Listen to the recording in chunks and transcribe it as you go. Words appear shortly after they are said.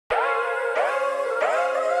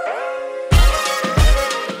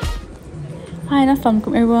Hi and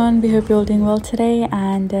assalamualaikum everyone, we hope you're all doing well today,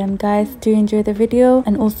 and guys, do enjoy the video,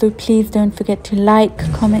 and also please don't forget to like,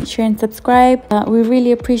 comment, share and subscribe. We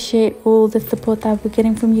really appreciate all the support that we're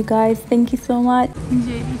getting from you guys. Thank you so much.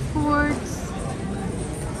 JD Sports.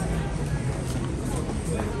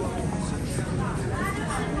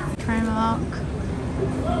 Primark.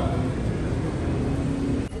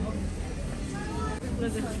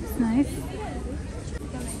 It's nice.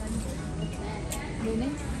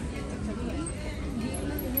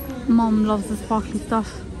 Mom loves the sparkly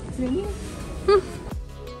stuff. Really?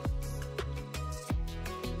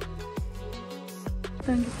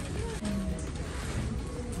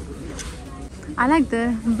 I like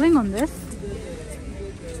the bling on this.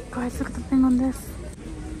 Guys, look at the bling on this.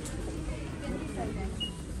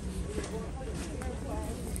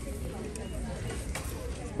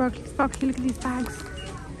 Sparkly, sparkly, look at these bags.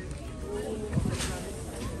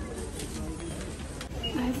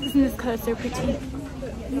 Guys, isn't this color so pretty?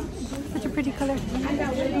 Such a pretty color.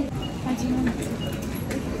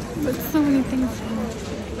 But so many things.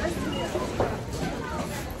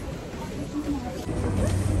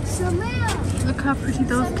 Look how pretty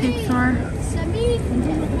those cakes are.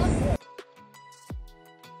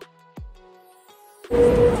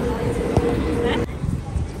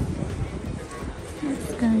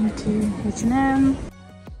 Let's go into H&M.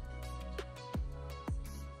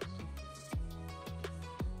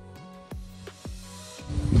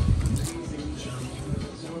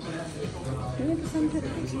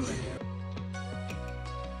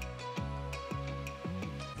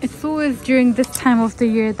 It's always during this time of the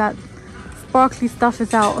year that sparkly stuff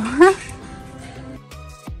is out.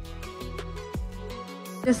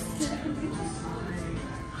 Just,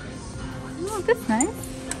 oh, that's nice.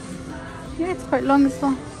 Yeah, it's quite long as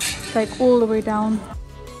well. It's like all the way down.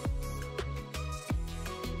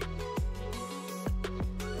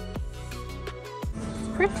 It's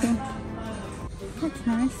pretty. That's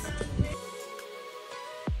nice.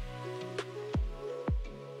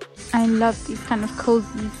 I love these kind of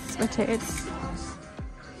cozy sweaters.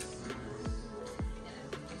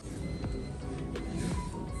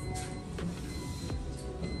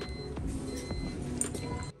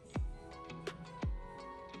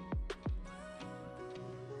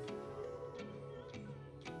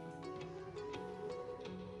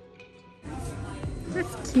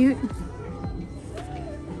 That's cute.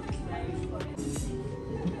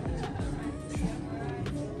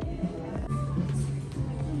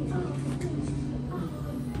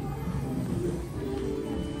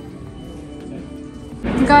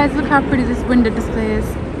 Guys, look how pretty this window display is.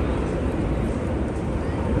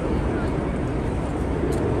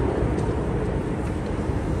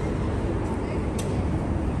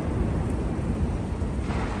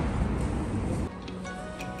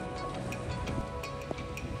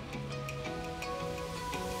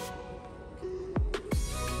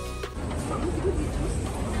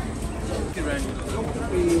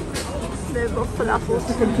 They've got falafels.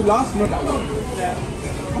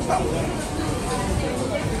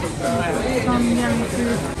 Some yummy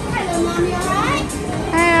food. Hello, Mommy, alright?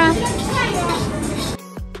 Hiya.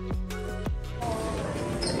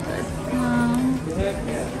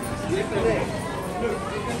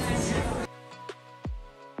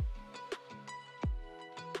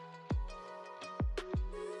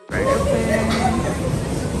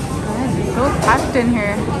 Guys, it's so packed in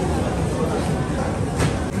here.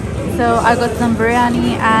 So I got some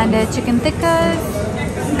biryani and chicken tikkas.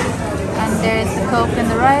 There's the coke and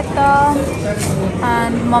the raita,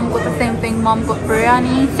 and mom got the same thing. Mom got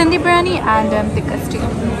biryani, Sindhi biryani, and tikkas too.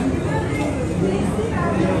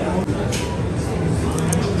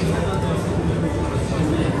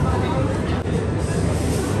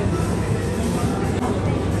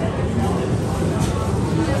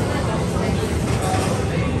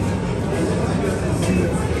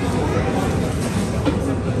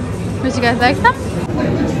 Would you guys like some?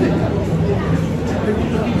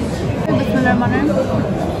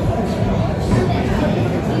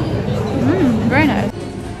 Very nice.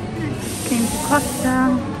 Came to Costa.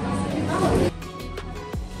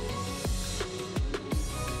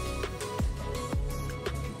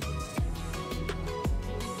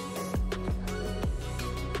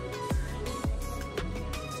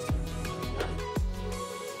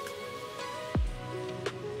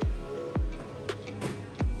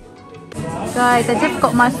 Guys, I just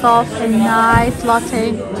got myself a nice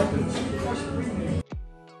latte.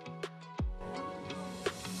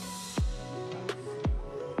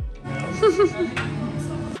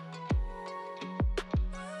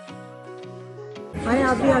 आए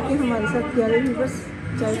आप भी आके हमारे साथ प्यारे भी बस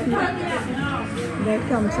चाय पी बैठ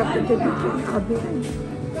के हम सब पीते पीते आप भी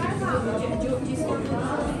आए।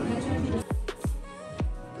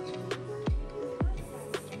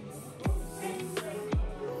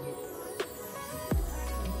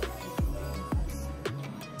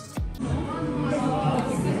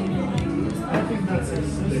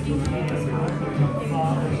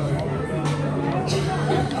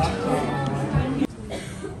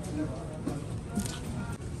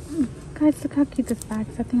 Guys, look how cute this bag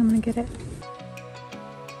is. I think I'm gonna get it.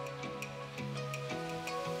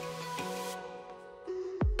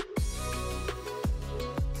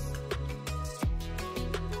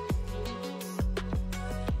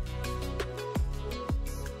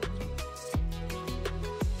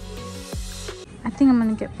 I think I'm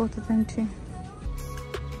gonna get both of them too.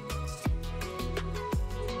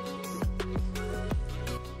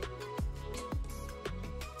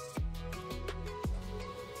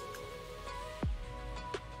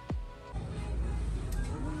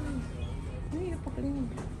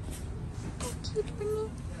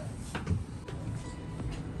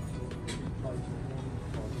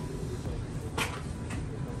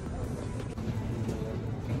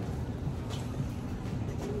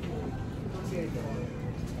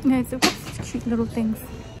 Guys, look at these cute little things.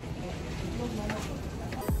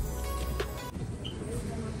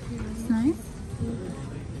 That's nice.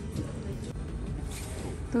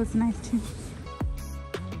 Those are nice too.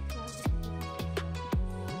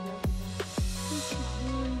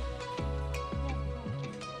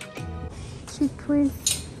 Cute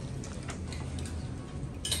toys.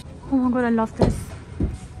 Oh my god, I love this.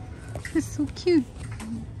 This is so cute.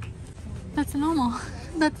 That's a llama.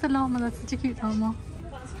 That's a llama. That's such a cute llama.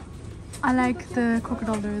 I like the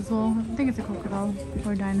crocodile there as well. I think it's a crocodile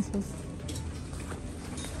or dinosaurs.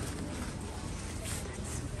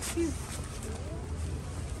 That's so cute.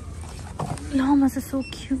 Llamas are so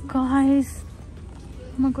cute, guys.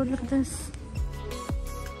 Oh my god, look at this.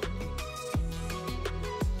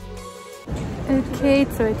 Okay,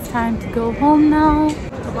 so it's time to go home now.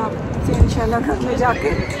 अब आपसे इंशाल्लाह घर में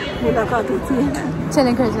जाके मुलाकात होती है।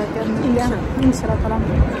 चलें घर जाकर इंशाल्लाह ताला।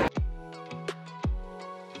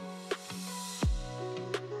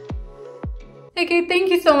 Okay, thank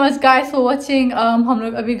you so much guys for watching. हम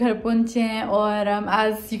लोग अभी घर पहुंचे हैं और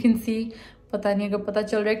as you can see, पता नहीं अगर पता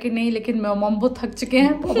चल रहा है कि नहीं, लेकिन मैं मम बहुत थक चुके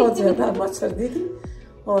हैं। बहुत ज़्यादा बहुत सर्दी थी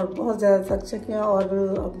और बहुत ज़्यादा थक चुके हैं और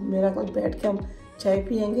अब मेरा कल बैठ के हम चाय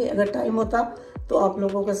पियेंगे। अगर टाइम होता तो आप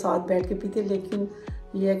लोगों के साथ बैठ के पीते, लेकिन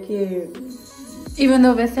ये कि इवन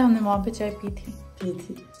दो वैसे हमने वहाँ पे चाय पी थी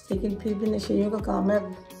लेकिन फिर भी नशेइयों का काम है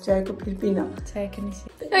चाय को फिर पीना। चाय के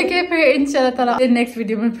नीचे ओके, फिर इंशाल्लाह ताला नेक्स्ट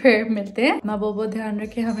वीडियो में फिर मिलते हैं। अपना बहुत बहुत ध्यान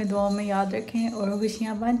रखें, हमें दुआ में याद रखें और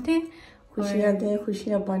खुशियाँ बांटें, खुशियाँ दें,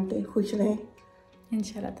 खुशियाँ बांटें, खुश रहें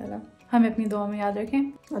इंशाल्लाह ताला। हमें अपनी दुआ में याद रखें।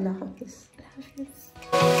 अल्लाह हाफिज़।